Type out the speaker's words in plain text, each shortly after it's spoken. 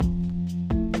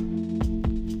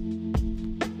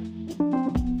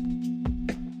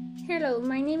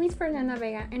my name is Fernanda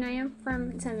Vega and I am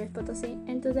from San Luis Potosí,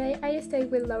 and today I stay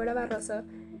with Laura Barroso.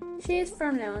 She is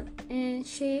from León and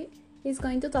she is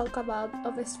going to talk about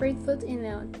street food in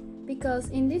León, because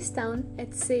in this town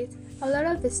exists a lot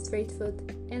of street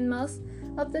food and most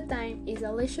of the time is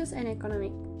delicious and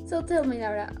economic. So tell me,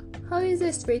 Laura, how is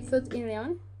the street food in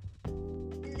León?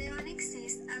 In León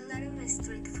exists a lot of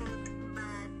street food,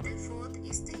 but the food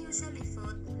is the usually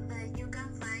food that you can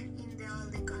find in the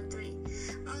whole country.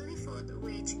 Only food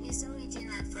which is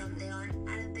original from León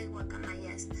are the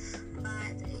guacamayas,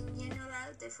 but in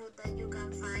general the food that you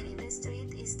can find in the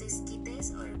street is the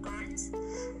esquites or corns,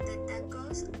 the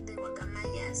tacos, the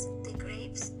guacamayas, the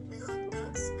grapes, the hot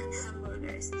dogs and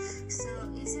hamburgers. So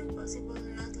it's impossible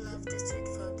not love the street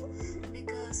food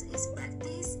because it's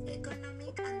practice,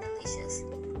 economic and delicious.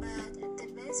 But the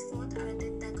best food are the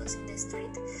tacos in the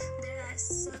street. They are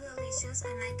so delicious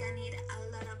and I can eat a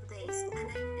lot of days and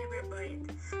I never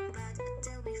bored. But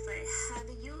tell me first, have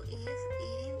you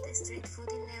eaten the street food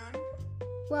in León?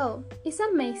 Well, it's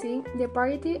amazing the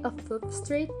variety of food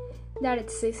street that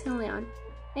exists in León.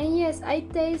 And yes, I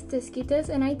taste the esquites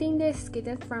and I think the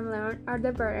esquites from León are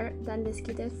the better than the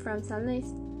esquites from San Luis.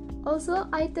 Also,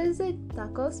 I taste the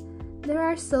tacos. They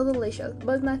are so delicious,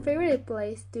 but my favorite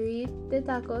place to eat the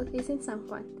tacos is in San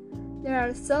Juan. They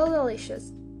are so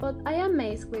delicious, but I am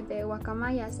amazed with the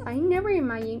guacamayas. I never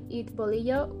imagined eat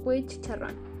bolillo with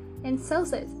chicharrón and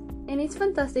sauces, and it's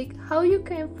fantastic how you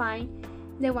can find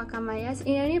the guacamayas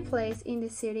in any place in the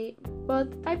city, but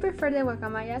I prefer the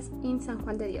guacamayas in San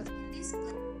Juan de Dios.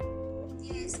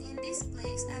 In this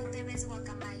place are the best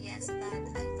guacamayas, but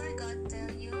I forgot to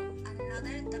tell you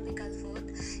another topical food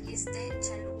is the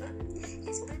chalupa.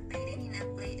 It's prepared in a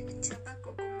plate, chop a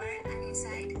cucumber and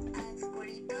inside add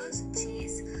burritos,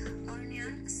 cheese,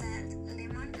 onion, salt,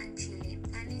 lemon and chili,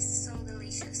 and it's so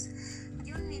delicious.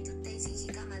 You need to taste in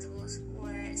Jicamas Bus,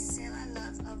 where sell a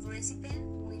lot of recipe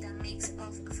with a mix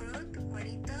of fruit,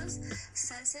 burritos,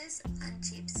 sauces and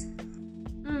chips.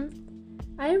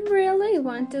 I really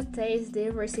want to taste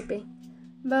the recipe,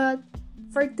 but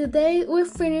for today we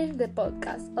finished the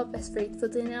podcast of street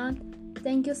food in León.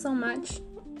 Thank you so much,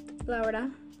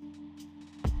 Laura.